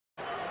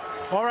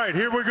All right,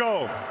 here we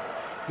go.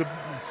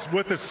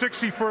 With the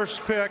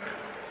 61st pick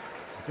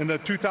in the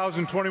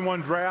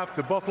 2021 draft,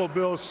 the Buffalo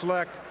Bills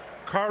select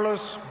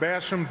Carlos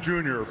Basham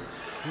Jr.,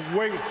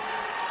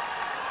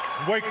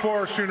 Wake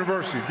Forest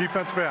University,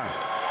 defensive end.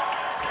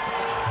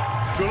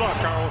 Good luck,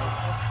 Carlos.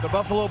 The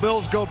Buffalo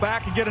Bills go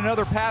back and get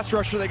another pass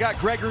rusher. They got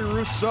Gregory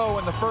Rousseau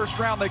in the first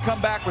round. They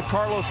come back with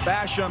Carlos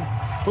Basham,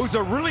 who's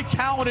a really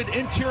talented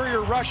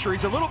interior rusher.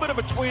 He's a little bit of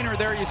a tweener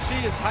there. You see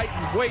his height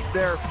and weight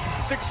there.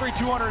 6'3",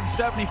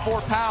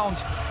 274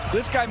 pounds.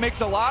 This guy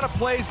makes a lot of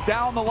plays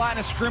down the line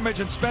of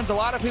scrimmage and spends a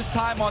lot of his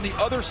time on the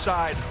other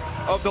side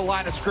of the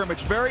line of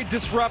scrimmage. Very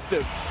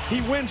disruptive. He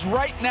wins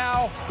right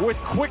now with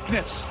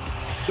quickness.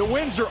 The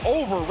wins are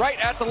over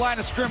right at the line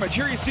of scrimmage.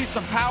 Here you see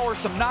some power,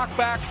 some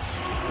knockback.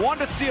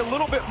 Wanted to see a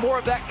little bit more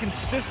of that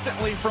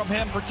consistently from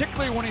him,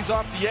 particularly when he's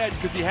off the edge,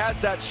 because he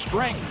has that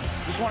strength.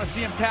 Just want to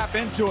see him tap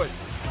into it.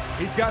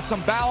 He's got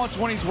some balance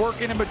when he's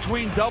working in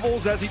between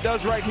doubles, as he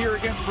does right here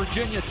against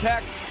Virginia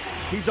Tech.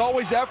 He's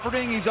always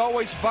efforting, he's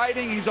always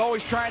fighting, he's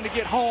always trying to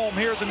get home.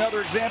 Here's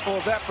another example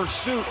of that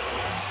pursuit.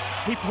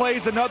 He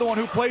plays another one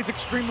who plays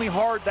extremely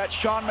hard, that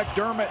Sean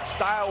McDermott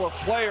style of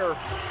player.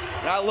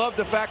 And I love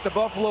the fact the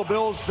Buffalo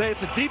Bills say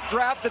it's a deep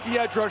draft at the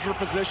edge rusher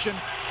position.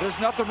 There's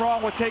nothing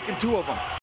wrong with taking two of them.